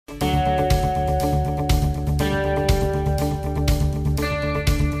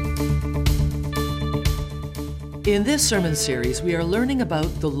In this sermon series, we are learning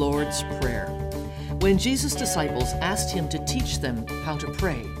about the Lord's Prayer. When Jesus' disciples asked him to teach them how to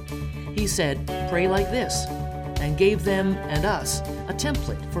pray, he said, "Pray like this," and gave them and us a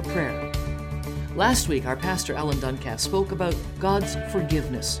template for prayer. Last week, our pastor Alan Duncalf spoke about God's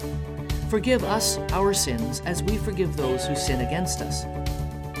forgiveness. Forgive us our sins as we forgive those who sin against us.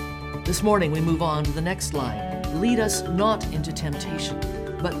 This morning, we move on to the next line. Lead us not into temptation,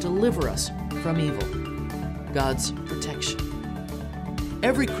 but deliver us from evil. God's protection.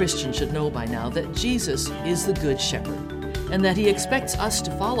 Every Christian should know by now that Jesus is the Good Shepherd, and that he expects us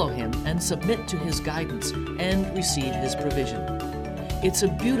to follow him and submit to his guidance and receive his provision. It's a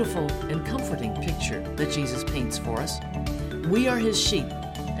beautiful and comforting picture that Jesus paints for us. We are his sheep,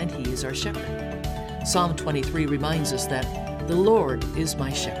 and he is our shepherd. Psalm 23 reminds us that the Lord is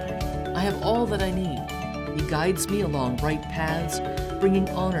my shepherd. I have all that I need. He guides me along right paths, bringing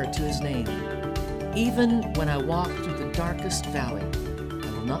honor to his name. Even when I walk through the darkest valley,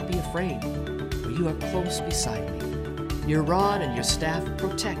 I will not be afraid, for you are close beside me. Your rod and your staff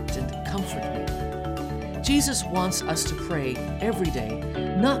protect and comfort me. Jesus wants us to pray every day,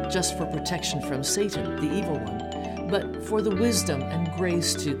 not just for protection from Satan, the evil one, but for the wisdom and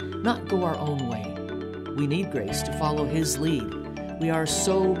grace to not go our own way. We need grace to follow his lead. We are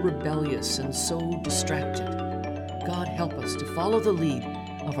so rebellious and so distracted. God, help us to follow the lead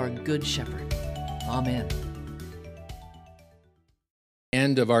of our Good Shepherd. Amen.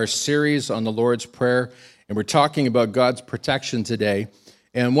 End of our series on the Lord's Prayer, and we're talking about God's protection today.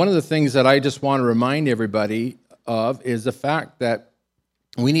 And one of the things that I just want to remind everybody of is the fact that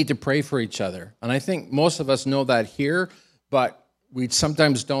we need to pray for each other. And I think most of us know that here, but we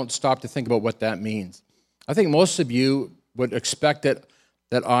sometimes don't stop to think about what that means. I think most of you would expect that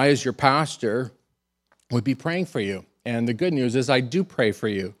I, as your pastor, would be praying for you. And the good news is I do pray for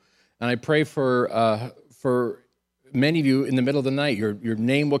you. And I pray for many of you in the middle of the night. Your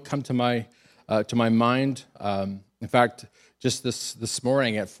name will come to my mind. In fact, just this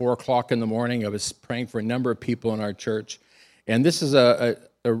morning at 4 o'clock in the morning, I was praying for a number of people in our church. And this is a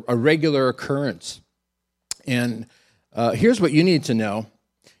regular occurrence. And here's what you need to know.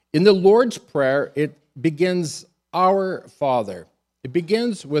 In the Lord's Prayer, it begins, Our Father. It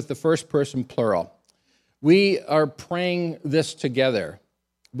begins with the first person plural. We are praying this together.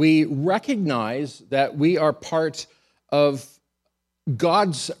 We recognize that we are part of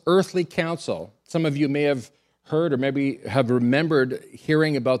God's earthly council. Some of you may have heard or maybe have remembered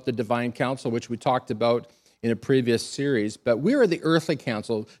hearing about the divine council, which we talked about in a previous series, but we are the earthly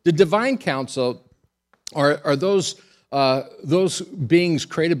council. The divine council are those beings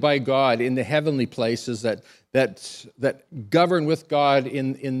created by God in the heavenly places that govern with God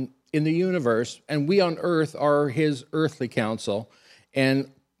in the universe, and we on earth are his earthly council. And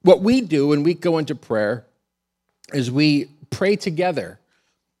what we do when we go into prayer is we pray together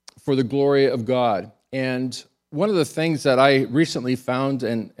for the glory of God. And one of the things that I recently found,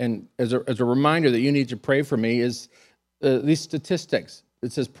 and as a reminder that you need to pray for me, is these statistics.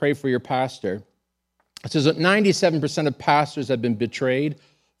 It says, pray for your pastor. It says that 97% of pastors have been betrayed,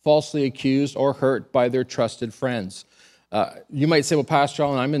 falsely accused, or hurt by their trusted friends. You might say, well, Pastor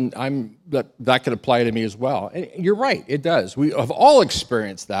Allen, that could apply to me as well. And you're right, it does. We have all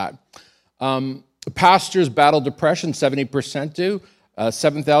experienced that. Pastors battle depression, 70% do.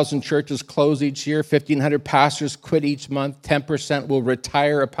 7,000 churches close each year. 1,500 pastors quit each month. 10% will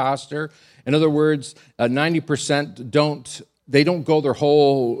retire a pastor. In other words, 90% don't go their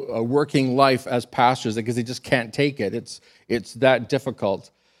whole working life as pastors because they just can't take it. It's that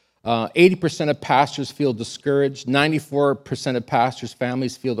difficult. 80% of pastors feel discouraged. 94% of pastors'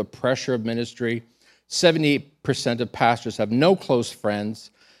 families feel the pressure of ministry. 70% of pastors have no close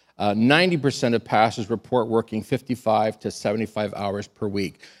friends. 90% of pastors report working 55 to 75 hours per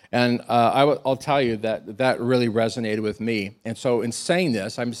week. And I'll tell you that really resonated with me. And so in saying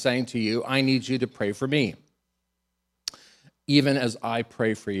this, I'm saying to you, I need you to pray for me, even as I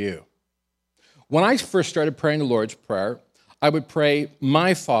pray for you. When I first started praying the Lord's Prayer, I would pray,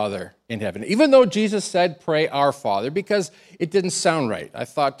 my Father in heaven, even though Jesus said, pray our Father, because it didn't sound right. I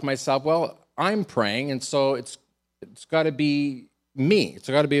thought to myself, well, I'm praying, and so it's got to be me. It's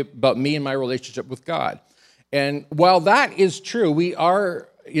got to be about me and my relationship with God. And while that is true, we are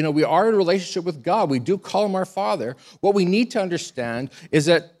in a relationship with God. We do call him our Father. What we need to understand is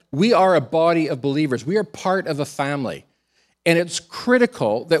that we are a body of believers. We are part of a family. And it's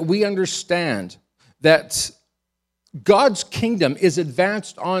critical that we understand that God's kingdom is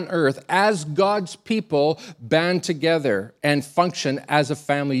advanced on earth as God's people band together and function as a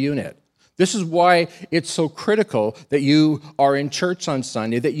family unit. This is why it's so critical that you are in church on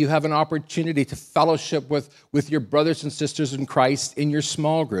Sunday, that you have an opportunity to fellowship with your brothers and sisters in Christ in your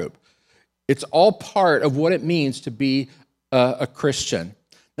small group. It's all part of what it means to be a Christian.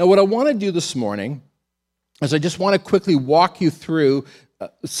 Now, what I want to do this morning is I just want to quickly walk you through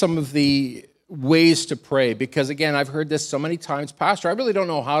some of the ways to pray, because again, I've heard this so many times, Pastor, I really don't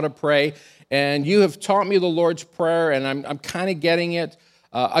know how to pray, and you have taught me the Lord's Prayer, and I'm kind of getting it.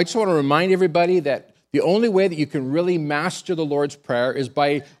 I just want to remind everybody that the only way that you can really master the Lord's Prayer is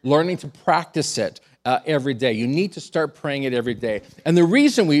by learning to practice it every day. You need to start praying it every day. And the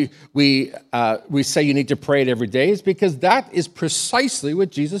reason we say you need to pray it every day is because that is precisely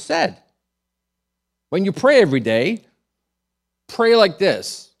what Jesus said. When you pray every day, pray like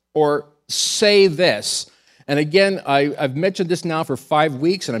this, or say this. And again, I've mentioned this now for 5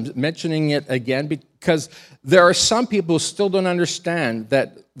 weeks, and I'm mentioning it again because there are some people who still don't understand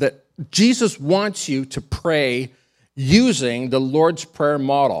that Jesus wants you to pray using the Lord's Prayer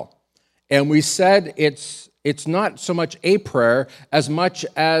model. And we said it's not so much a prayer as much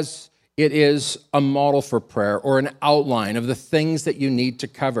as it is a model for prayer, or an outline of the things that you need to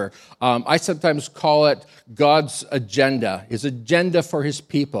cover. I sometimes call it God's agenda, his agenda for his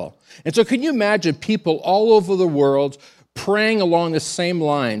people. And so can you imagine people all over the world praying along the same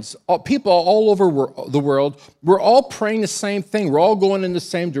lines? People all over the world, we're all praying the same thing. We're all going in the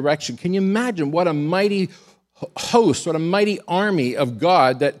same direction. Can you imagine what a mighty host, what a mighty army of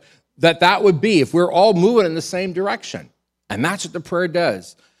God that would be if we're all moving in the same direction? And that's what the prayer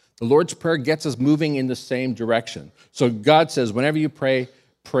does. The Lord's Prayer gets us moving in the same direction. So God says, whenever you pray,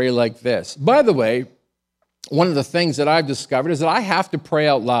 pray like this. By the way, one of the things that I've discovered is that I have to pray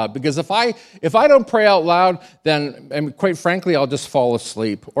out loud, because if I don't pray out loud, then, and quite frankly, I'll just fall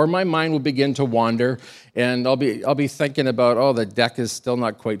asleep, or my mind will begin to wander, and I'll be thinking about, oh, the deck is still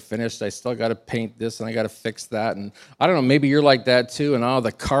not quite finished. I still got to paint this, and I got to fix that, and I don't know, maybe you're like that too. And oh,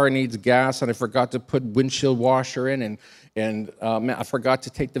 the car needs gas, and I forgot to put windshield washer in, and I forgot to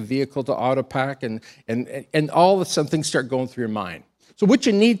take the vehicle to AutoPack, and all of some things start going through your mind. So what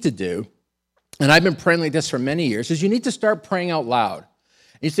you need to do, and I've been praying like this for many years, is you need to start praying out loud.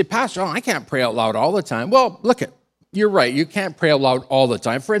 And you say, Pastor, I can't pray out loud all the time. Well, look, you're right. You can't pray out loud all the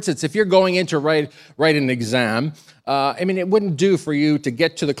time. For instance, if you're going in to write an exam, it wouldn't do for you to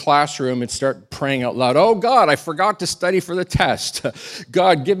get to the classroom and start praying out loud. Oh, God, I forgot to study for the test.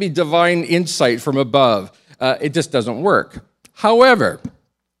 God, give me divine insight from above. It just doesn't work. However,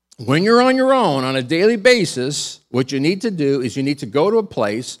 when you're on your own on a daily basis, what you need to do is you need to go to a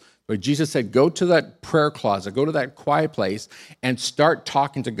place where Jesus said, go to that prayer closet, go to that quiet place, and start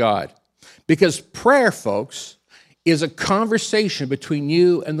talking to God. Because prayer, folks, is a conversation between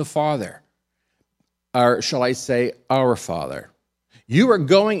you and the Father. Or shall I say, our Father. You are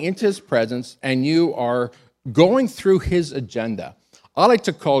going into his presence, and you are going through his agenda. I like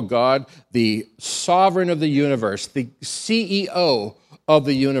to call God the sovereign of the universe, the CEO of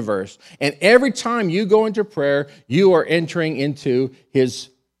the universe. And every time you go into prayer, you are entering into his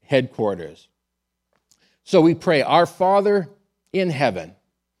headquarters. So we pray, our Father in heaven.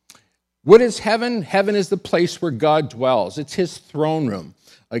 What is heaven? Heaven is the place where God dwells. It's his throne room.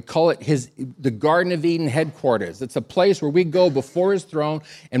 I call it the Garden of Eden headquarters. It's a place where we go before his throne.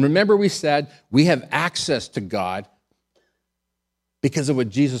 And remember, we said we have access to God because of what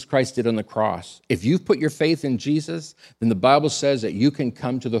Jesus Christ did on the cross. If you've put your faith in Jesus, then the Bible says that you can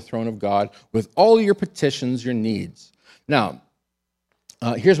come to the throne of God with all your petitions, your needs. Now,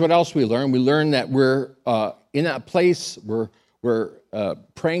 here's what else we learn. We learn that we're in that place, we're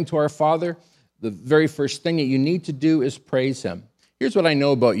praying to our Father. The very first thing that you need to do is praise him. Here's what I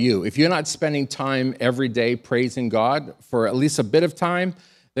know about you. If you're not spending time every day praising God for at least a bit of time,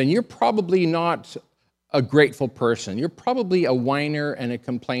 then you're probably not a grateful person. You're probably a whiner and a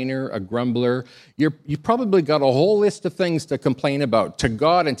complainer, a grumbler. You've probably got a whole list of things to complain about to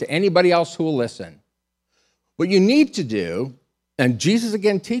God and to anybody else who will listen. What you need to do, and Jesus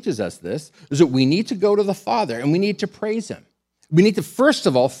again teaches us this, is that we need to go to the Father and we need to praise him. We need to, first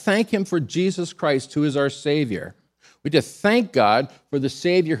of all, thank him for Jesus Christ, who is our Savior. We need to thank God for the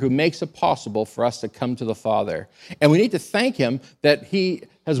Savior who makes it possible for us to come to the Father. And we need to thank him that he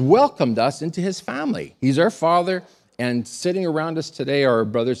has welcomed us into his family. He's our Father, and sitting around us today are our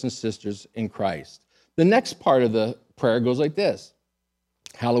brothers and sisters in Christ. The next part of the prayer goes like this: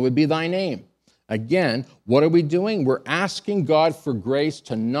 hallowed be thy name. Again, what are we doing? We're asking God for grace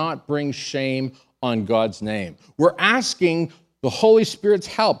to not bring shame on God's name. We're asking the Holy Spirit's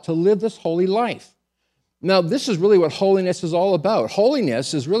help to live this holy life. Now, this is really what holiness is all about.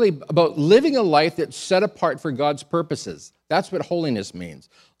 Holiness is really about living a life that's set apart for God's purposes. That's what holiness means.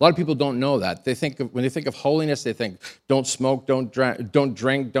 A lot of people don't know that. When they think of holiness, they think, don't smoke, don't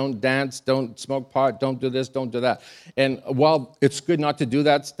drink, don't dance, don't smoke pot, don't do this, don't do that. And while it's good not to do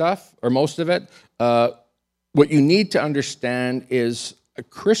that stuff, or most of it, what you need to understand is a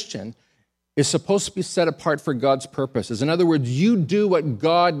Christian is supposed to be set apart for God's purposes. In other words, you do what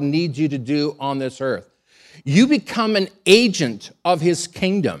God needs you to do on this earth. You become an agent of his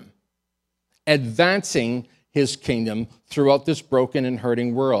kingdom, advancing his kingdom throughout this broken and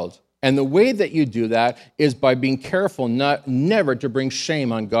hurting world. And the way that you do that is by being careful never to bring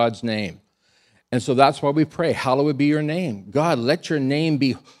shame on God's name. And so that's why we pray, hallowed be your name. God, let your name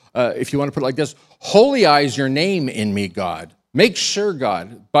be, if you want to put it like this, holyize your name in me, God. Make sure,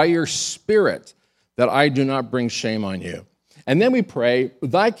 God, by your Spirit, that I do not bring shame on you. And then we pray,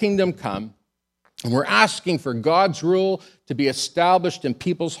 thy kingdom come. And we're asking for God's rule to be established in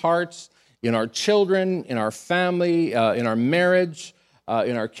people's hearts, in our children, in our family, in our marriage,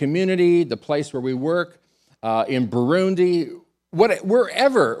 in our community, the place where we work, in Burundi,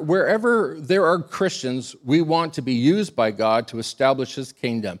 wherever there are Christians, we want to be used by God to establish his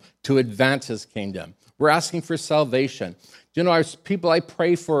kingdom, to advance his kingdom. We're asking for salvation. Do you know, people I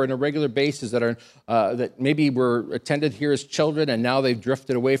pray for on a regular basis that maybe were attended here as children and now they've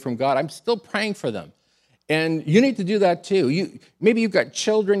drifted away from God, I'm still praying for them. And you need to do that too. Maybe you've got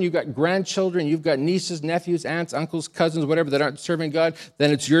children, you've got grandchildren, you've got nieces, nephews, aunts, uncles, cousins, whatever, that aren't serving God,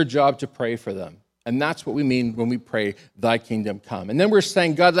 then it's your job to pray for them. And that's what we mean when we pray, thy kingdom come. And then we're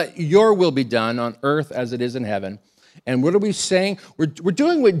saying, God, let your will be done on earth as it is in heaven. And what are we saying? We're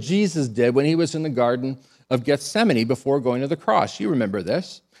doing what Jesus did when he was in the Garden of Gethsemane before going to the cross. You remember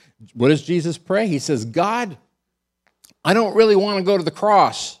this. What does Jesus pray? He says, God, I don't really want to go to the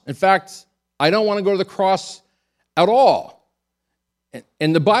cross. In fact, I don't want to go to the cross at all.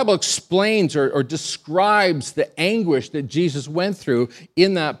 And the Bible explains or describes the anguish that Jesus went through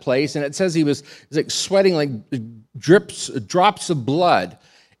in that place. And it says he was like sweating like drops of blood.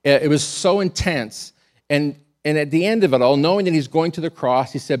 It was so intense. And at the end of it all, knowing that he's going to the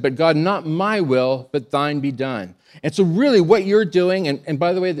cross, he said, but God, not my will, but thine be done. And so really what you're doing, and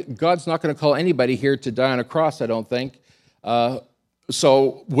by the way, God's not going to call anybody here to die on a cross, I don't think.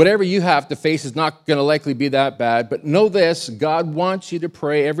 So whatever you have to face is not going to likely be that bad. But know this, God wants you to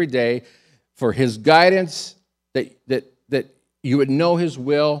pray every day for his guidance, that you would know his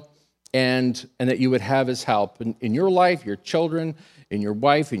will, and that you would have his help in your life, your children, in your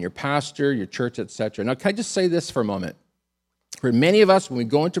wife, in your pastor, your church, etc. Now, can I just say this for a moment? For many of us, when we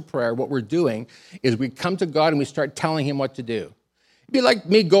go into prayer, what we're doing is we come to God and we start telling him what to do. It'd be like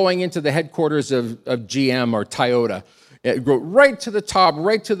me going into the headquarters of GM or Toyota. Go right to the top,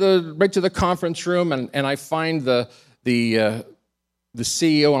 right to the conference room, and I find the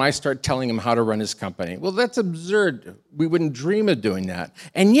CEO and I start telling him how to run his company. Well, that's absurd. We wouldn't dream of doing that.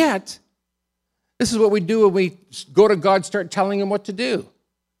 And yet, this is what we do when we go to God, start telling him what to do.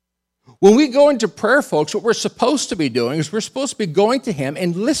 When we go into prayer, folks, what we're supposed to be doing is we're supposed to be going to him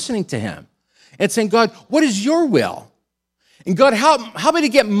and listening to him and saying, God, what is your will? And God, how me to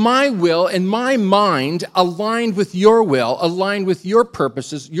get my will and my mind aligned with your will, aligned with your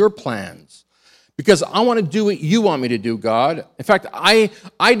purposes, your plans? Because I want to do what you want me to do, God. In fact, I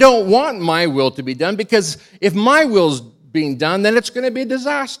don't want my will to be done, because if my will's being done, then it's going to be a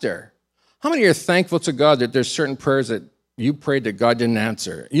disaster. How many are thankful to God that there's certain prayers that you prayed that God didn't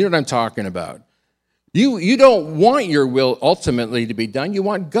answer? You know what I'm talking about. You don't want your will ultimately to be done. You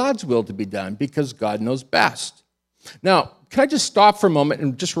want God's will to be done because God knows best. Now, can I just stop for a moment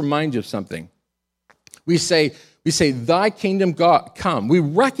and just remind you of something? We say, thy kingdom come. We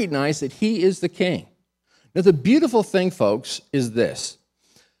recognize that he is the king. Now, the beautiful thing, folks, is this.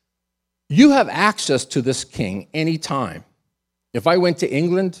 You have access to this king anytime. If I went to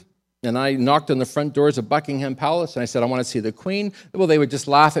England and I knocked on the front doors of Buckingham Palace and I said, I want to see the Queen, well, they would just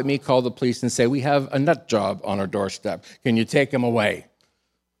laugh at me, call the police, and say, we have a nut job on our doorstep. Can you take him away?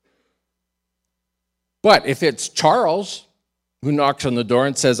 But if it's Charles who knocks on the door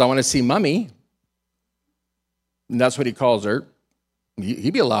and says, I want to see Mummy, and that's what he calls her,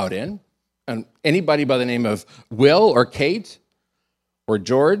 he'd be allowed in. And anybody by the name of Will or Kate or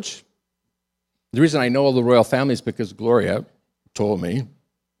George, the reason I know all the royal family is because Gloria told me.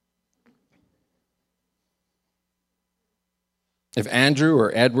 If Andrew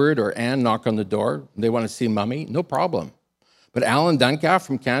or Edward or Anne knock on the door, they want to see Mummy, no problem. But Alan Duncalf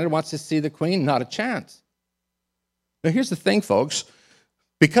from Canada wants to see the Queen, not a chance. Now here's the thing, folks.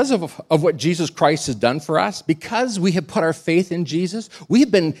 Because of what Jesus Christ has done for us, because we have put our faith in Jesus, we've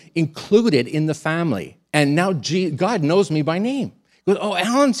been included in the family. And now God knows me by name. He goes, oh,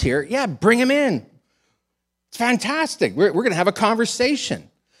 Alan's here. Yeah, bring him in. It's fantastic. We're going to have a conversation.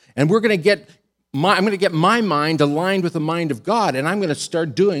 And I'm going to get my mind aligned with the mind of God, and I'm going to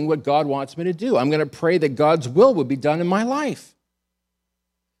start doing what God wants me to do. I'm going to pray that God's will would be done in my life.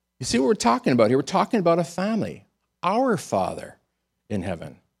 You see what we're talking about here? We're talking about a family. Our Father in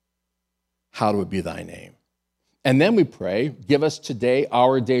heaven, hallowed be thy name. And then we pray, give us today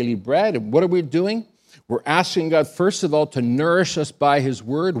our daily bread. And what are we doing? We're asking God, first of all, to nourish us by his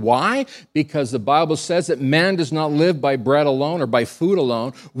word. Why? Because the Bible says that man does not live by bread alone or by food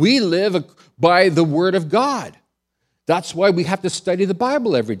alone. We live by the word of God. That's why we have to study the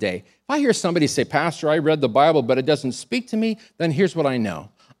Bible every day. If I hear somebody say, Pastor, I read the Bible, but it doesn't speak to me, then here's what I know.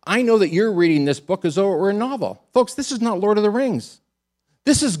 I know that you're reading this book as though it were a novel. Folks, this is not Lord of the Rings.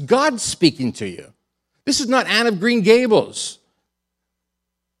 This is God speaking to you. This is not Anne of Green Gables.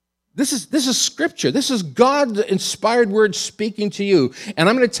 This is Scripture. This is God-inspired word speaking to you. And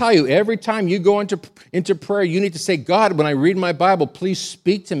I'm going to tell you, every time you go into prayer, you need to say, God, when I read my Bible, please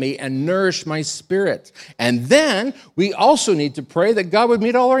speak to me and nourish my spirit. And then we also need to pray that God would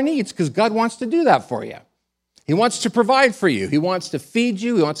meet all our needs, because God wants to do that for you. He wants to provide for you. He wants to feed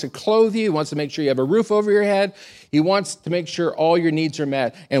you. He wants to clothe you. He wants to make sure you have a roof over your head. He wants to make sure all your needs are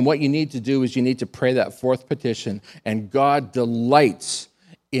met. And what you need to do is you need to pray that fourth petition, and God delights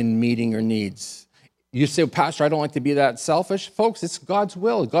in meeting your needs. You say, Pastor, I don't like to be that selfish. Folks, it's God's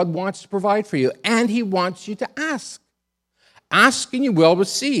will. God wants to provide for you, and he wants you to ask. Ask and you will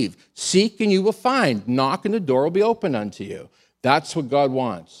receive. Seek and you will find. Knock and the door will be opened unto you. That's what God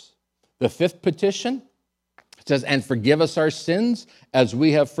wants. The fifth petition, it says, and forgive us our sins as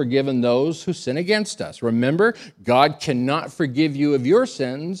we have forgiven those who sin against us. Remember, God cannot forgive you of your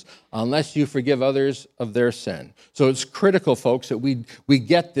sins unless you forgive others of their sin. So it's critical, folks, that we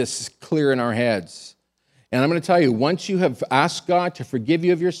get this clear in our heads. And I'm going to tell you, once you have asked God to forgive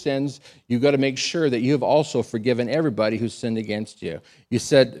you of your sins, you've got to make sure that you have also forgiven everybody who sinned against you. You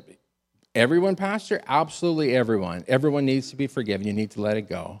said, everyone, Pastor? Absolutely everyone. Everyone needs to be forgiven. You need to let it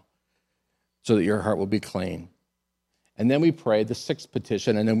go so that your heart will be clean. And then we pray the sixth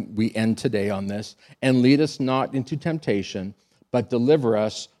petition, and then we end today on this. And lead us not into temptation, but deliver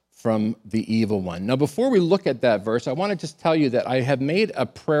us from the evil one. Now, before we look at that verse, I want to just tell you that I have made a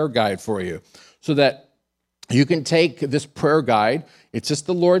prayer guide for you so that you can take this prayer guide. It's just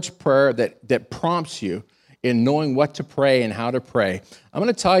the Lord's Prayer that prompts you in knowing what to pray and how to pray. I'm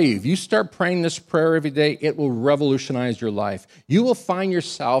going to tell you, if you start praying this prayer every day, it will revolutionize your life. You will find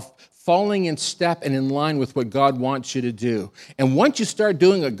yourself falling in step and in line with what God wants you to do. And once you start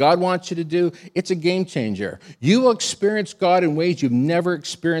doing what God wants you to do, it's a game changer. You will experience God in ways you've never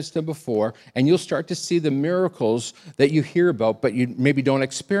experienced him before, and you'll start to see the miracles that you hear about, but you maybe don't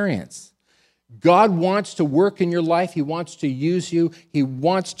experience. God wants to work in your life. He wants to use you. He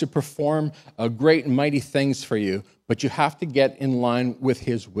wants to perform great and mighty things for you, but you have to get in line with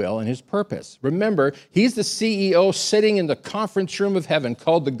his will and his purpose. Remember, he's the CEO sitting in the conference room of heaven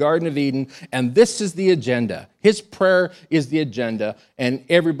called the Garden of Eden, and this is the agenda. His prayer is the agenda, and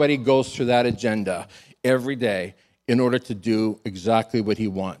everybody goes through that agenda every day in order to do exactly what he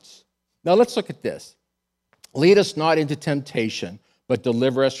wants. Now let's look at this. Lead us not into temptation, but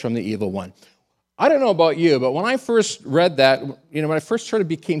deliver us from the evil one. I don't know about you, but when I first read that, when I first sort of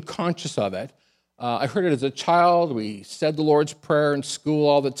became conscious of it, I heard it as a child. We said the Lord's Prayer in school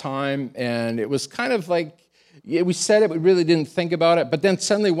all the time, and it was kind of like, we said it, we really didn't think about it, but then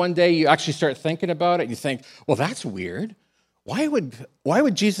suddenly one day you actually start thinking about it, and you think, well, that's weird. Why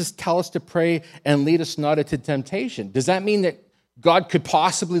would Jesus tell us to pray and lead us not into temptation? Does that mean that God could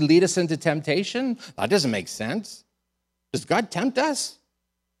possibly lead us into temptation? That doesn't make sense. Does God tempt us?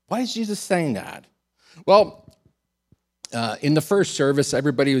 Why is Jesus saying that? Well, in the first service,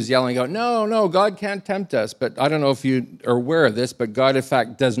 everybody was yelling out, no, God can't tempt us. But I don't know if you are aware of this, but God, in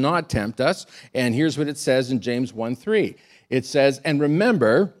fact, does not tempt us. And here's what it says in James 1:3. It says, and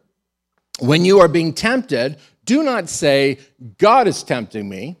remember, when you are being tempted, do not say, God is tempting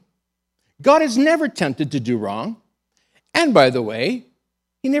me. God is never tempted to do wrong. And by the way,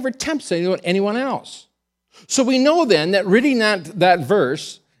 he never tempts anyone else. So we know then that reading that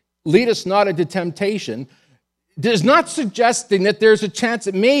verse, lead us not into temptation, is not suggesting that there's a chance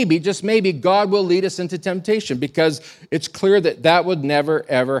that maybe, just maybe, God will lead us into temptation, because it's clear that would never,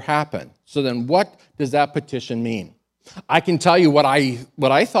 ever happen. So then what does that petition mean? I can tell you what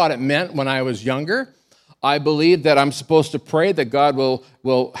I thought it meant when I was younger. I believed that I'm supposed to pray that God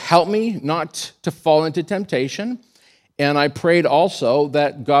will help me not to fall into temptation. And I prayed also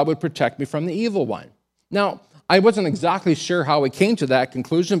that God would protect me from the evil one. Now, I wasn't exactly sure how I came to that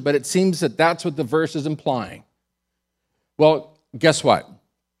conclusion, but it seems that that's what the verse is implying. Well, guess what?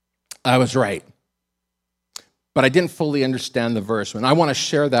 I was right. But I didn't fully understand the verse. And I want to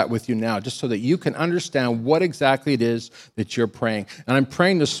share that with you now, just so that you can understand what exactly it is that you're praying. And I'm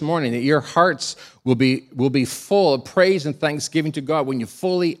praying this morning that your hearts will be full of praise and thanksgiving to God when you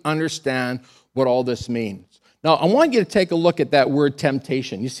fully understand what all this means. Now, I want you to take a look at that word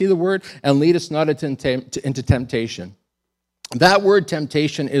temptation. You see the word? And lead us not into temptation. That word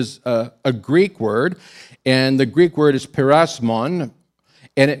temptation is a Greek word, and the Greek word is peirasmon,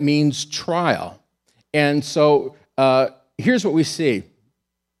 and it means trial. And so here's what we see.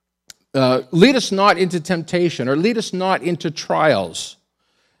 Lead us not into temptation, or lead us not into trials,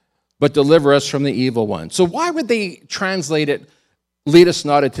 but deliver us from the evil one. So why would they translate it, lead us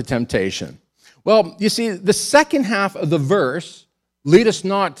not into temptation? Well, you see, the second half of the verse, lead us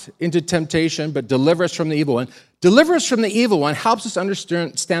not into temptation, but deliver us from the evil one. Deliver us from the evil one helps us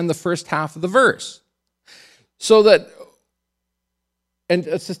understand the first half of the verse. So that, and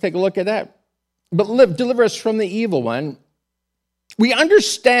let's just take a look at that. But deliver us from the evil one. We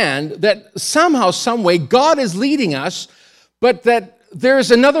understand that somehow, some way, God is leading us, but that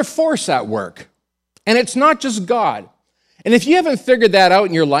there's another force at work. And it's not just God. And if you haven't figured that out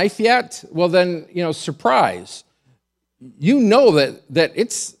in your life yet, well then, surprise. You know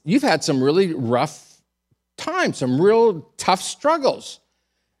that you've had some really rough times, some real tough struggles.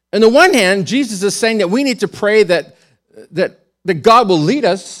 On the one hand, Jesus is saying that we need to pray that God will lead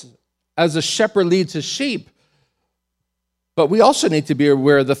us as a shepherd leads his sheep. But we also need to be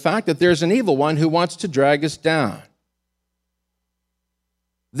aware of the fact that there's an evil one who wants to drag us down.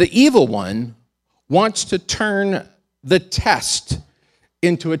 The evil one wants to turn the test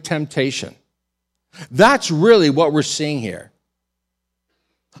into a temptation. That's really what we're seeing here.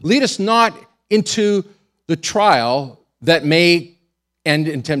 Lead us not into the trial that may end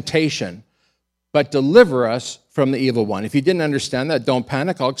in temptation, but deliver us from the evil one. If you didn't understand that, don't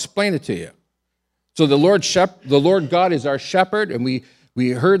panic. I'll explain it to you. So the Lord God is our shepherd, and we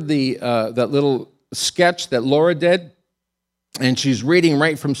heard that little sketch that Laura did, and she's reading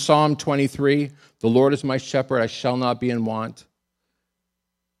right from Psalm 23. The Lord is my shepherd, I shall not be in want.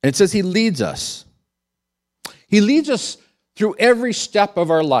 And it says he leads us. He leads us through every step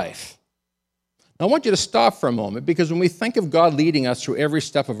of our life. Now, I want you to stop for a moment, because when we think of God leading us through every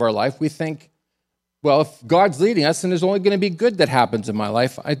step of our life, we think, well, if God's leading us, then there's only going to be good that happens in my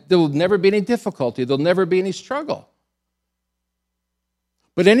life. There will never be any difficulty. There'll never be any struggle.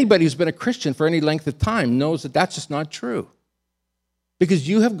 But anybody who's been a Christian for any length of time knows that that's just not true, because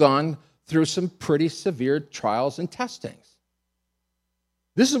you have gone through some pretty severe trials and testings.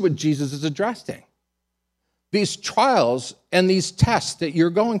 This is what Jesus is addressing. These trials and these tests that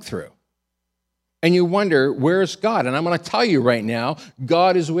you're going through. And you wonder, where's God? And I'm going to tell you right now,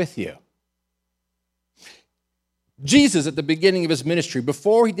 God is with you. Jesus, at the beginning of his ministry,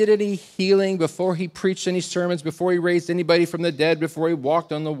 before he did any healing, before he preached any sermons, before he raised anybody from the dead, before he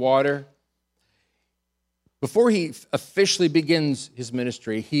walked on the water, before he officially begins his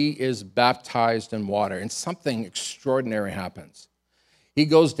ministry, he is baptized in water, and something extraordinary happens. He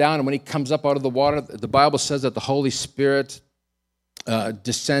goes down, and when he comes up out of the water, the Bible says that the Holy Spirit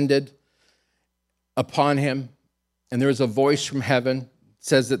descended upon him, and there was a voice from heaven. It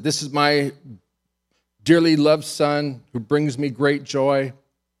says that this is my dearly loved Son who brings me great joy.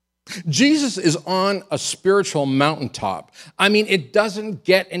 Jesus is on a spiritual mountaintop. I mean, it doesn't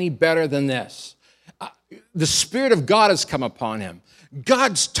get any better than this. The Spirit of God has come upon him.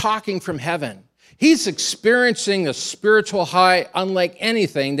 God's talking from heaven. He's experiencing a spiritual high unlike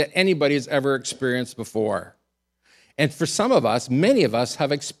anything that anybody has ever experienced before. And for some of us, many of us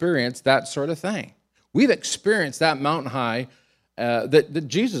have experienced that sort of thing. We've experienced that mountain high that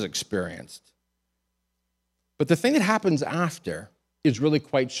Jesus experienced. But the thing that happens after is really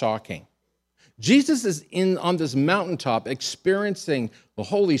quite shocking. Jesus is on this mountaintop experiencing the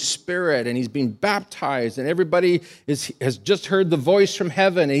Holy Spirit, and he's being baptized, and everybody has just heard the voice from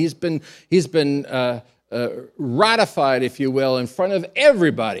heaven, and he's been ratified, if you will, in front of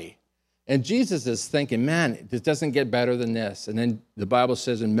everybody. And Jesus is thinking, man, this doesn't get better than this. And then the Bible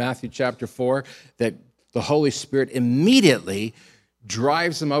says in Matthew chapter 4 that the Holy Spirit immediately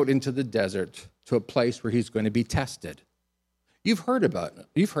drives him out into the desert to a place where he's going to be tested. You've heard of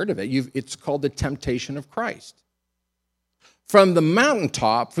it. It's called the temptation of Christ. From the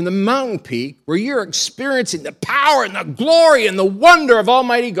mountaintop, from the mountain peak, where you're experiencing the power and the glory and the wonder of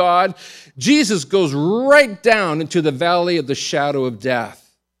Almighty God, Jesus goes right down into the valley of the shadow of death.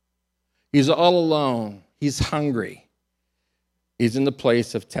 He's all alone. He's hungry. He's in the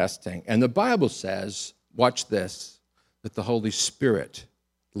place of testing. And the Bible says watch this, that the Holy Spirit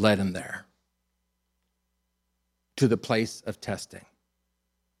led him there to the place of testing.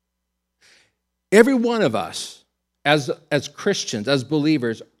 Every one of us, as Christians, as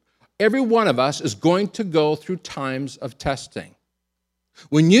believers, every one of us is going to go through times of testing.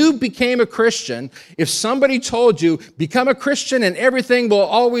 When you became a Christian, if somebody told you, become a Christian and everything will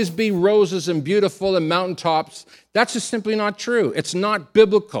always be roses and beautiful and mountaintops, that's just simply not true. It's not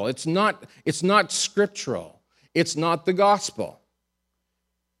biblical. It's not scriptural. It's not the gospel.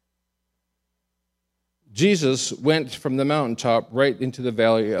 Jesus went from the mountaintop right into the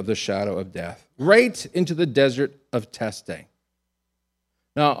valley of the shadow of death, right into the desert of testing.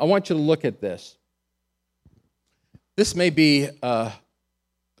 Now, I want you to look at this. This may be a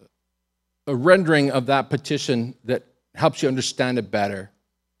rendering of that petition that helps you understand it better.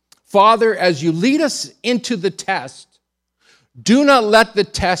 Father, as you lead us into the test, do not let the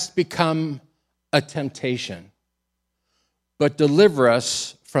test become a temptation, but deliver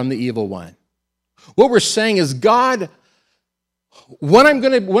us from the evil one. What we're saying is, God, when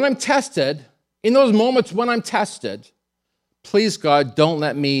I'm tested, in those moments when I'm tested, please, God, don't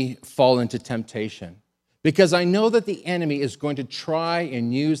let me fall into temptation. Because I know that the enemy is going to try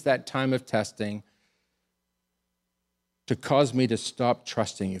and use that time of testing to cause me to stop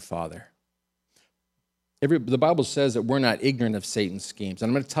trusting you, Father. The Bible says that we're not ignorant of Satan's schemes. And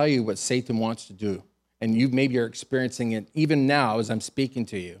I'm going to tell you what Satan wants to do. And you maybe are experiencing it even now as I'm speaking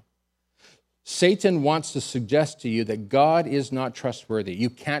to you. Satan wants to suggest to you that God is not trustworthy.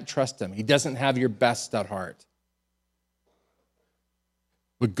 You can't trust him. He doesn't have your best at heart.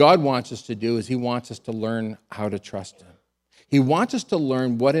 What God wants us to do is he wants us to learn how to trust him. He wants us to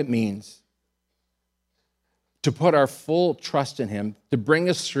learn what it means to put our full trust in him, to bring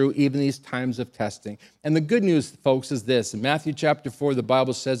us through even these times of testing. And the good news, folks, is this. In Matthew chapter 4, the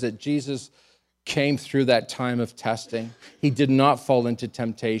Bible says that Jesus came through that time of testing. He did not fall into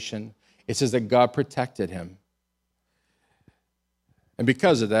temptation. It says that God protected him. And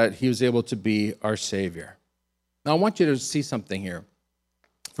because of that, he was able to be our Savior. Now, I want you to see something here.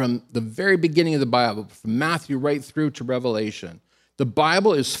 From the very beginning of the Bible, from Matthew right through to Revelation, the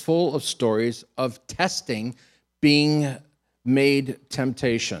Bible is full of stories of testing being made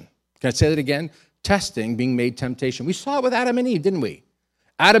temptation. Can I say that again? Testing being made temptation. We saw it with Adam and Eve, didn't we?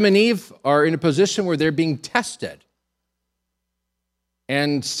 Adam and Eve are in a position where they're being tested.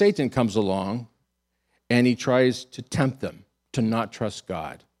 And Satan comes along and he tries to tempt them to not trust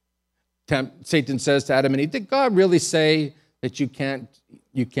God. Satan says to Adam and Eve, did God really say that you can't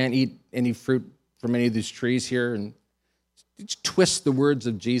eat any fruit from any of these trees here? And twist the words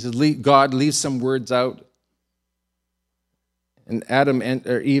of Jesus. God leaves some words out. And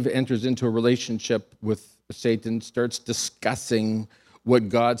Eve enters into a relationship with Satan, starts discussing what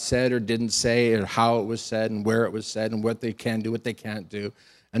God said or didn't say, or how it was said, and where it was said, and what they can do, what they can't do.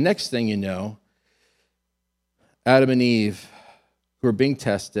 And next thing you know, Adam and Eve, who are being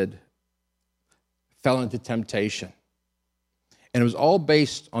tested, fell into temptation. And it was all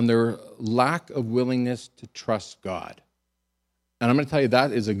based on their lack of willingness to trust God. And I'm going to tell you,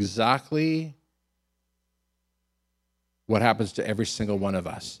 that is exactly what happens to every single one of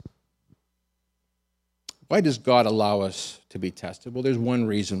us. Why does God allow us to be tested? Well, there's one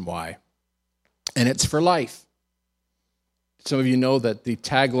reason why, and it's for life. Some of you know that the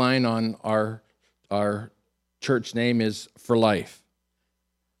tagline on our church name is "For Life."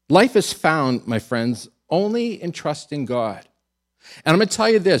 Life is found, my friends, only in trusting God. And I'm going to tell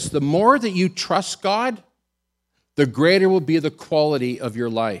you this, the more that you trust God, the greater will be the quality of your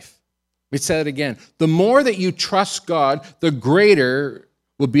life. Let me say it again. The more that you trust God, the greater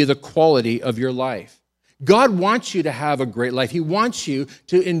will be the quality of your life. God wants you to have a great life. He wants you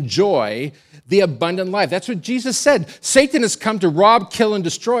to enjoy the abundant life. That's what Jesus said. Satan has come to rob, kill, and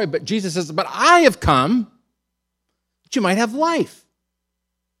destroy, but Jesus says, but I have come that you might have life.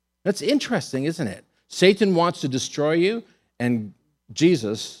 That's interesting, isn't it? Satan wants to destroy you, and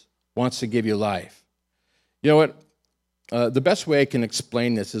Jesus wants to give you life. You know what? The best way I can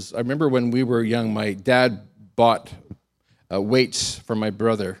explain this is, I remember when we were young, my dad bought weights for my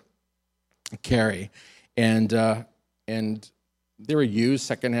brother, Carrie, and they were used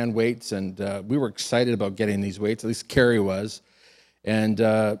secondhand weights, and we were excited about getting these weights. At least Carrie was, and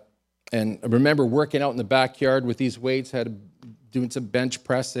I remember working out in the backyard with these weights, doing some bench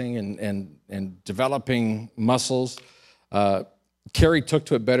pressing and developing muscles. Kerry took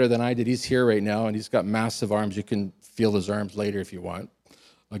to it better than I did. He's here right now, and he's got massive arms. You can feel his arms later if you want.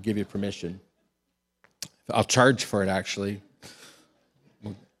 I'll give you permission. I'll charge for it, actually.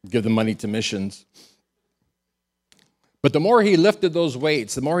 We'll give the money to missions. But the more he lifted those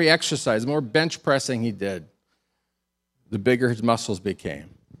weights, the more he exercised, the more bench pressing he did, the bigger his muscles became.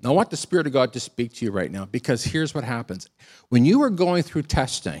 Now, I want the Spirit of God to speak to you right now, because here's what happens. When you are going through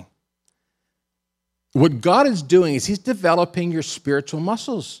testing, what God is doing is he's developing your spiritual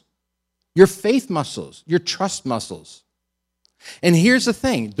muscles, your faith muscles, your trust muscles. And here's the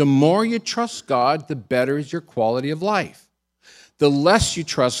thing. The more you trust God, the better is your quality of life. The less you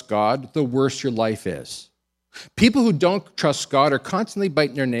trust God, the worse your life is. People who don't trust God are constantly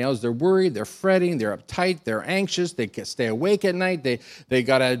biting their nails. They're worried, they're fretting, they're uptight, they're anxious, they can't stay awake at night, they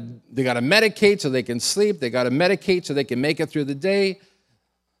gotta medicate so they can sleep, they gotta medicate so they can make it through the day.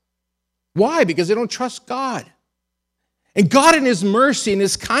 Why? Because they don't trust God. And God in his mercy and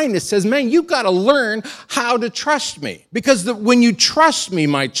his kindness says, man, you've got to learn how to trust me. Because when you trust me,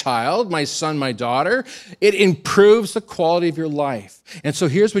 my child, my son, my daughter, it improves the quality of your life. And so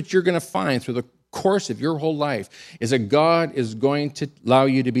here's what you're going to find through the course of your whole life, is that God is going to allow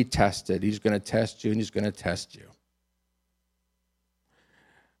you to be tested. He's going to test you, and he's going to test you.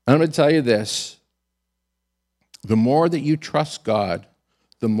 I'm going to tell you this. The more that you trust God,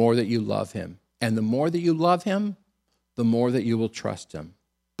 the more that you love him. And the more that you love him, the more that you will trust him.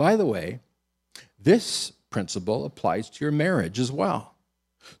 By the way, this principle applies to your marriage as well.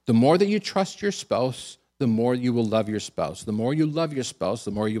 The more that you trust your spouse, the more you will love your spouse. The more you love your spouse,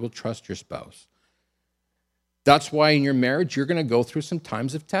 the more you will trust your spouse. That's why in your marriage, you're going to go through some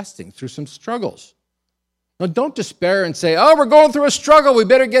times of testing, through some struggles. Now, don't despair and say, oh, we're going through a struggle. We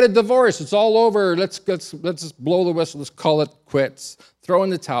better get a divorce. It's all over. Let's just blow the whistle. Let's call it quits. Throw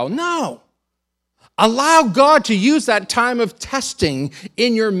in the towel. No. Allow God to use that time of testing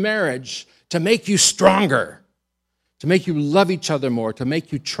in your marriage to make you stronger, to make you love each other more, to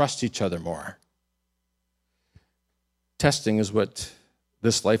make you trust each other more. Testing is what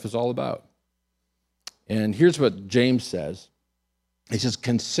this life is all about. And here's what James says. He says,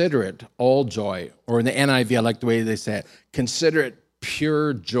 consider it all joy. Or in the NIV, I like the way they say it. Consider it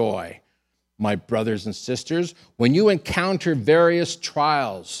pure joy, my brothers and sisters, when you encounter various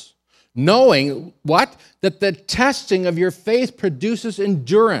trials, knowing what? That the testing of your faith produces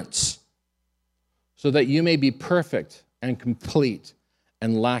endurance, so that you may be perfect and complete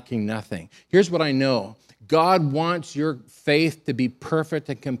and lacking nothing. Here's what I know. God wants your faith to be perfect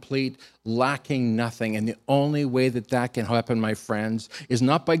and complete, lacking nothing. And the only way that that can happen, my friends, is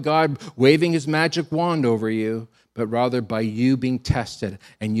not by God waving his magic wand over you, but rather by you being tested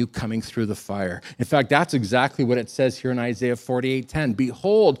and you coming through the fire. In fact, that's exactly what it says here in Isaiah 48:10.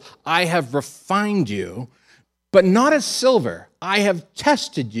 Behold, I have refined you, but not as silver. I have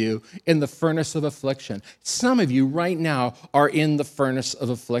tested you in the furnace of affliction. Some of you right now are in the furnace of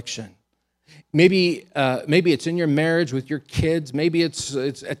affliction. Maybe it's in your marriage with your kids. Maybe it's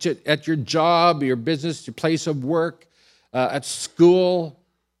at your job, your business, your place of work, at school,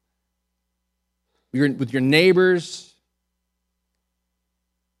 with your neighbors.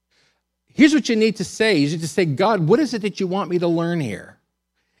 Here's what you need to say. You need to say, God, what is it that you want me to learn here?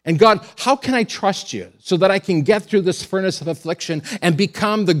 And God, how can I trust you so that I can get through this furnace of affliction and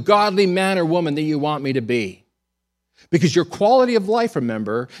become the godly man or woman that you want me to be? Because your quality of life,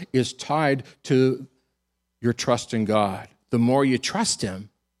 remember, is tied to your trust in God. The more you trust him,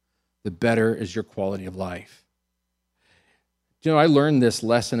 the better is your quality of life. You know, I learned this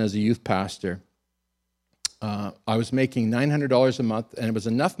lesson as a youth pastor. I was making $900 a month, and it was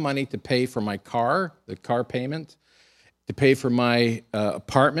enough money to pay for my car, the car payment, to pay for my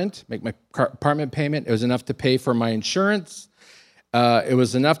apartment, make my apartment payment. It was enough to pay for my insurance. It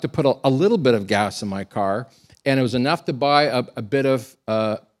was enough to put a little bit of gas in my car. And it was enough to buy a bit of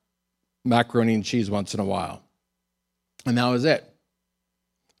macaroni and cheese once in a while. And that was it.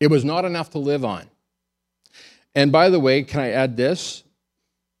 It was not enough to live on. And by the way, can I add this?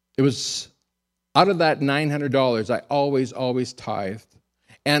 It was out of that $900, I always tithed.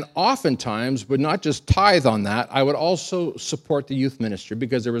 And oftentimes would not just tithe on that, I would also support the youth ministry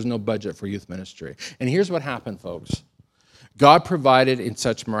because there was no budget for youth ministry. And here's what happened, folks. God provided in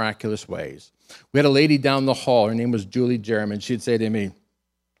such miraculous ways. We had a lady down the hall. Her name was Julie Jeremy. She'd say to me,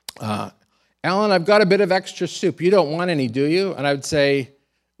 Alan, I've got a bit of extra soup. You don't want any, do you? And I would say,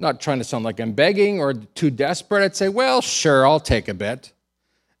 not trying to sound like I'm begging or too desperate, I'd say, well, sure, I'll take a bit.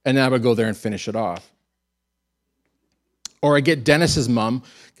 And then I would go there and finish it off. Or I get Dennis's mom,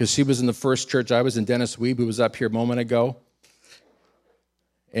 because she was in the first church I was in, Dennis Weeb, who was up here a moment ago.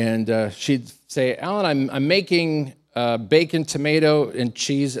 And she'd say, Alan, I'm making bacon, tomato, and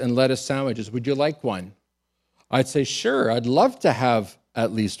cheese and lettuce sandwiches. Would you like one? I'd say, sure, I'd love to have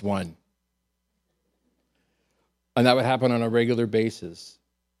at least one. And that would happen on a regular basis.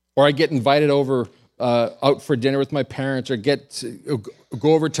 Or I'd get invited over out for dinner with my parents or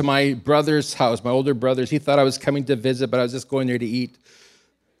go over to my brother's house, my older brother's. He thought I was coming to visit, but I was just going there to eat.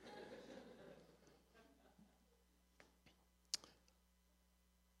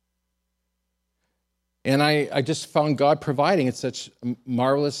 And I just found God providing in such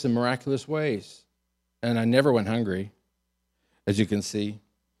marvelous and miraculous ways. And I never went hungry, as you can see.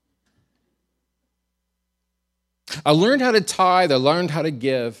 I learned how to tithe, I learned how to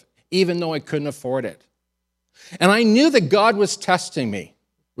give, even though I couldn't afford it. And I knew that God was testing me,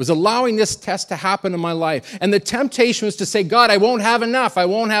 was allowing this test to happen in my life. And the temptation was to say, God, I won't have enough, I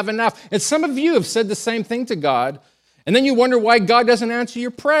won't have enough. And some of you have said the same thing to God. And then you wonder why God doesn't answer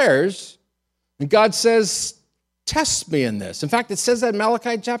your prayers. And God says, test me in this. In fact, it says that in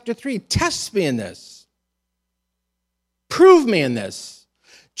Malachi chapter 3, test me in this. Prove me in this.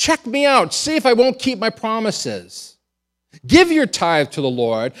 Check me out. See if I won't keep my promises. Give your tithe to the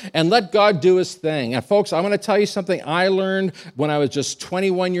Lord and let God do his thing. And folks, I'm going to tell you something I learned when I was just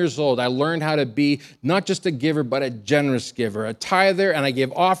 21 years old. I learned how to be not just a giver, but a generous giver, a tither, and I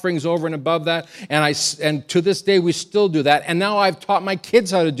gave offerings over and above that. And to this day, we still do that. And now I've taught my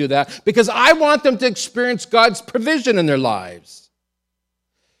kids how to do that because I want them to experience God's provision in their lives.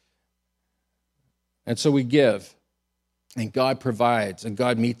 And so we give, and God provides, and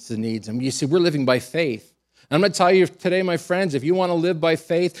God meets the needs. And you see, we're living by faith. I'm going to tell you today, my friends, if you want to live by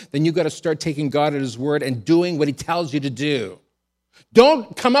faith, then you've got to start taking God at his word and doing what he tells you to do.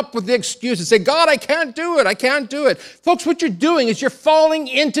 Don't come up with the excuse and say, God, I can't do it. I can't do it. Folks, what you're doing is you're falling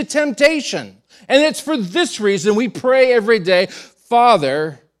into temptation. And it's for this reason we pray every day,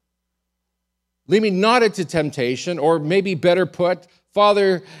 Father, lead me not into temptation, or maybe better put,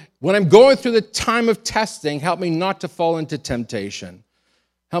 Father, when I'm going through the time of testing, help me not to fall into temptation.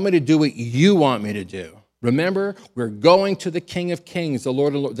 Help me to do what you want me to do. Remember, we're going to the King of Kings, the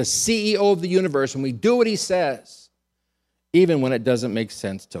Lord of Lords, the CEO of the universe, and we do what he says, even when it doesn't make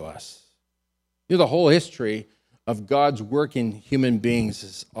sense to us. You know, the whole history of God's work in human beings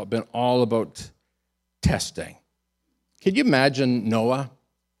has been all about testing. Can you imagine Noah?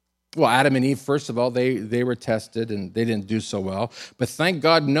 Well, Adam and Eve, first of all, they were tested, and they didn't do so well. But thank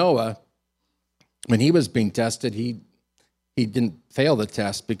God Noah, when he was being tested, he didn't fail the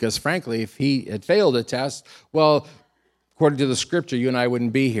test, because frankly, if he had failed the test, well, according to the scripture, you and I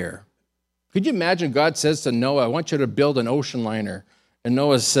wouldn't be here. Could you imagine God says to Noah, I want you to build an ocean liner. And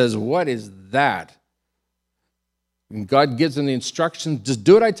Noah says, what is that? And God gives him the instructions, just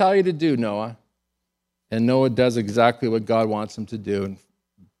do what I tell you to do, Noah. And Noah does exactly what God wants him to do, and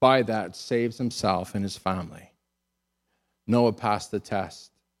by that saves himself and his family. Noah passed the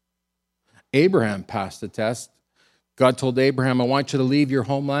test. Abraham passed the test. God told Abraham, I want you to leave your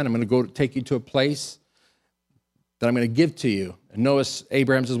homeland. I'm going to go take you to a place that I'm going to give to you. And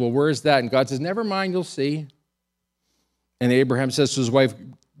Abraham says, well, where is that? And God says, never mind, you'll see. And Abraham says to his wife,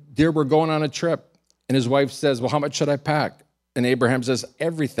 dear, we're going on a trip. And his wife says, well, how much should I pack? And Abraham says,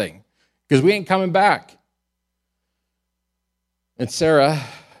 everything, because we ain't coming back. And Sarah,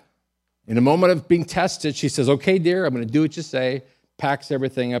 in a moment of being tested, she says, okay, dear, I'm going to do what you say, packs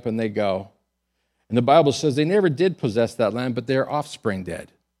everything up, and they go. And the Bible says they never did possess that land, but their offspring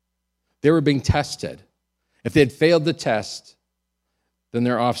did. They were being tested. If they had failed the test, then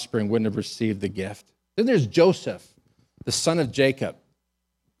their offspring wouldn't have received the gift. Then there's Joseph, the son of Jacob.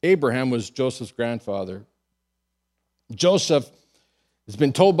 Abraham was Joseph's grandfather. Joseph has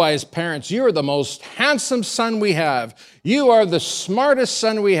been told by his parents, you are the most handsome son we have. You are the smartest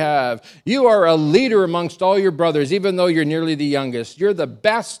son we have. You are a leader amongst all your brothers, even though you're nearly the youngest. You're the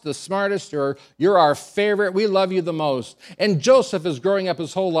best, the smartest, you're our favorite. We love you the most. And Joseph is growing up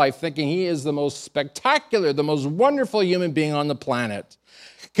his whole life thinking he is the most spectacular, the most wonderful human being on the planet.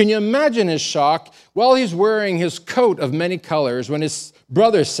 Can you imagine his shock while he's wearing his coat of many colors when his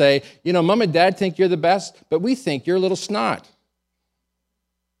brothers say, you know, Mom and Dad think you're the best, but we think you're a little snot.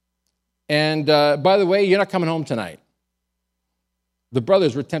 And by the way, you're not coming home tonight. The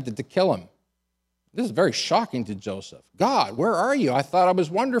brothers were tempted to kill him. This is very shocking to Joseph. God, where are you? I thought I was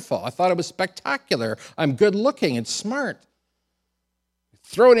wonderful. I thought I was spectacular. I'm good looking and smart.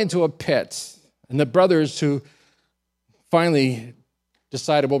 Thrown into a pit. And the brothers who finally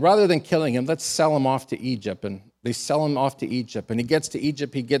decided, well, rather than killing him, let's sell him off to Egypt. And they sell him off to Egypt. And he gets to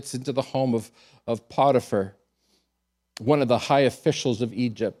Egypt. He gets into the home of Potiphar, one of the high officials of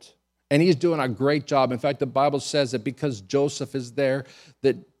Egypt. And he's doing a great job. In fact, the Bible says that because Joseph is there,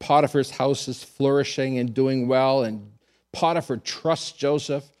 that Potiphar's house is flourishing and doing well, and Potiphar trusts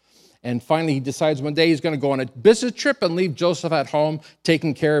Joseph. And finally, he decides one day he's going to go on a business trip and leave Joseph at home,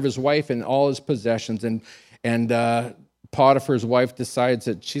 taking care of his wife and all his possessions. And Potiphar's wife decides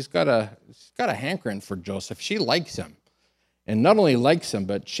that she's got a hankering for Joseph. She likes him. And not only likes him,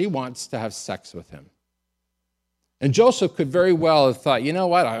 but she wants to have sex with him. And Joseph could very well have thought, you know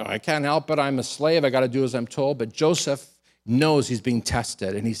what, I can't help it. I'm a slave. I got to do as I'm told. But Joseph knows he's being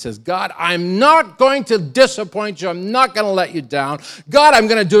tested. And he says, God, I'm not going to disappoint you. I'm not going to let you down. God, I'm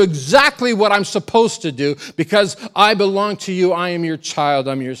going to do exactly what I'm supposed to do because I belong to you. I am your child.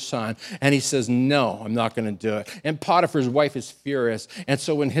 I'm your son. And he says, no, I'm not going to do it. And Potiphar's wife is furious. And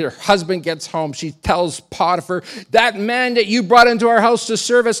so when her husband gets home, she tells Potiphar, that man that you brought into our house to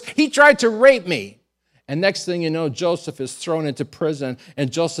serve us, he tried to rape me. And next thing you know, Joseph is thrown into prison,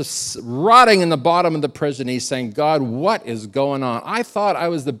 and Joseph's rotting in the bottom of the prison. He's saying, God, what is going on? I thought I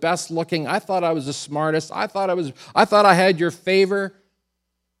was the best looking. I thought I was the smartest. I thought I had your favor.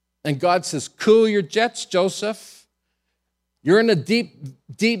 And God says, cool your jets, Joseph. You're in a deep,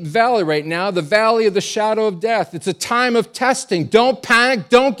 deep valley right now, the valley of the shadow of death. It's a time of testing. Don't panic.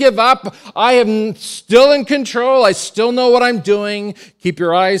 Don't give up. I am still in control. I still know what I'm doing. Keep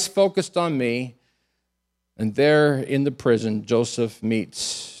your eyes focused on me. And there in the prison, Joseph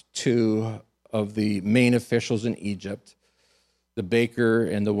meets two of the main officials in Egypt, the baker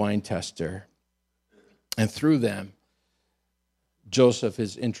and the wine tester. And through them, Joseph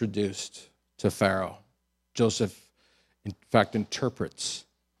is introduced to Pharaoh. Joseph, in fact, interprets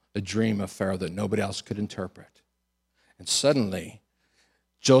a dream of Pharaoh that nobody else could interpret. And suddenly,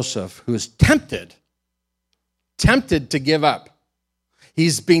 Joseph, who is tempted to give up.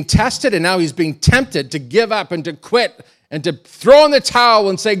 He's being tested, and now he's being tempted to give up and to quit and to throw in the towel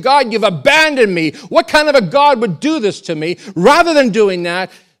and say, God, you've abandoned me. What kind of a God would do this to me? Rather than doing that,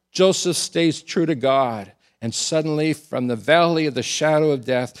 Joseph stays true to God. And suddenly, from the valley of the shadow of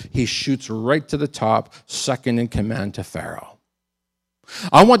death, he shoots right to the top, second in command to Pharaoh.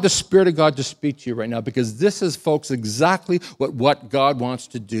 I want the Spirit of God to speak to you right now because this is, folks, exactly what God wants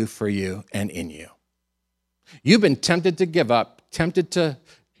to do for you and in you. You've been tempted to give up, tempted to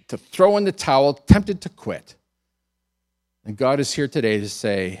throw in the towel, tempted to quit. And God is here today to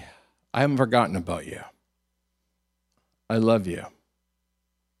say, I haven't forgotten about you. I love you.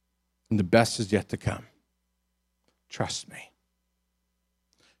 And the best is yet to come. Trust me.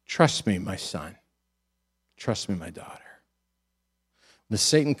 Trust me, my son. Trust me, my daughter. When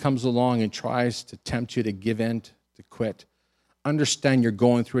Satan comes along and tries to tempt you to give in, to quit, understand you're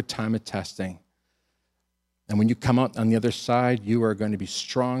going through a time of testing. And when you come out on the other side, you are going to be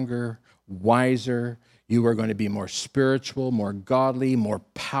stronger, wiser. You are going to be more spiritual, more godly, more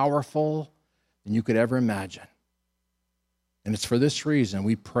powerful than you could ever imagine. And it's for this reason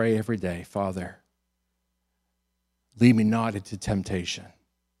we pray every day, Father, lead me not into temptation.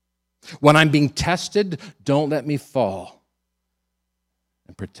 When I'm being tested, don't let me fall,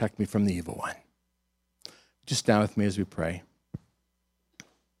 and protect me from the evil one. Just stand with me as we pray.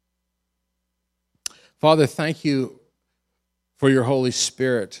 Father, thank you for your Holy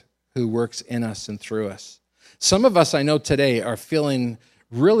Spirit who works in us and through us. Some of us, I know today, are feeling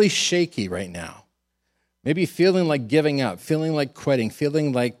really shaky right now. Maybe feeling like giving up, feeling like quitting,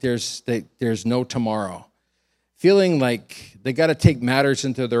 feeling like there's no tomorrow, feeling like they got to take matters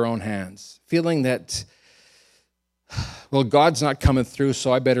into their own hands, feeling that, well, God's not coming through,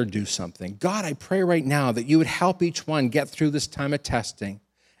 so I better do something. God, I pray right now that you would help each one get through this time of testing,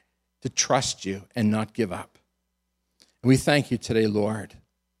 to trust you and not give up. And we thank you today, Lord.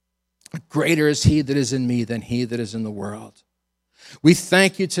 Greater is he that is in me than he that is in the world. We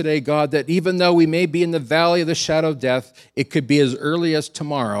thank you today, God, that even though we may be in the valley of the shadow of death, it could be as early as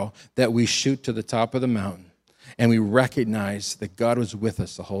tomorrow that we shoot to the top of the mountain and we recognize that God was with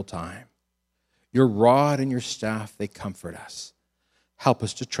us the whole time. Your rod and your staff, they comfort us. Help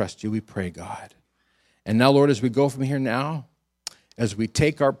us to trust you, we pray, God. And now, Lord, as we go from here now, as we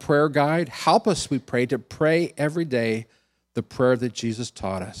take our prayer guide, help us, we pray, to pray every day the prayer that Jesus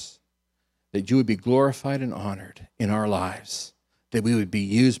taught us, that you would be glorified and honored in our lives, that we would be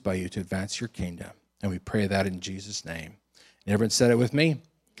used by you to advance your kingdom. And we pray that in Jesus' name. And everyone said it with me?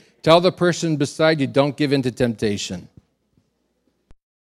 Tell the person beside you, don't give in to temptation.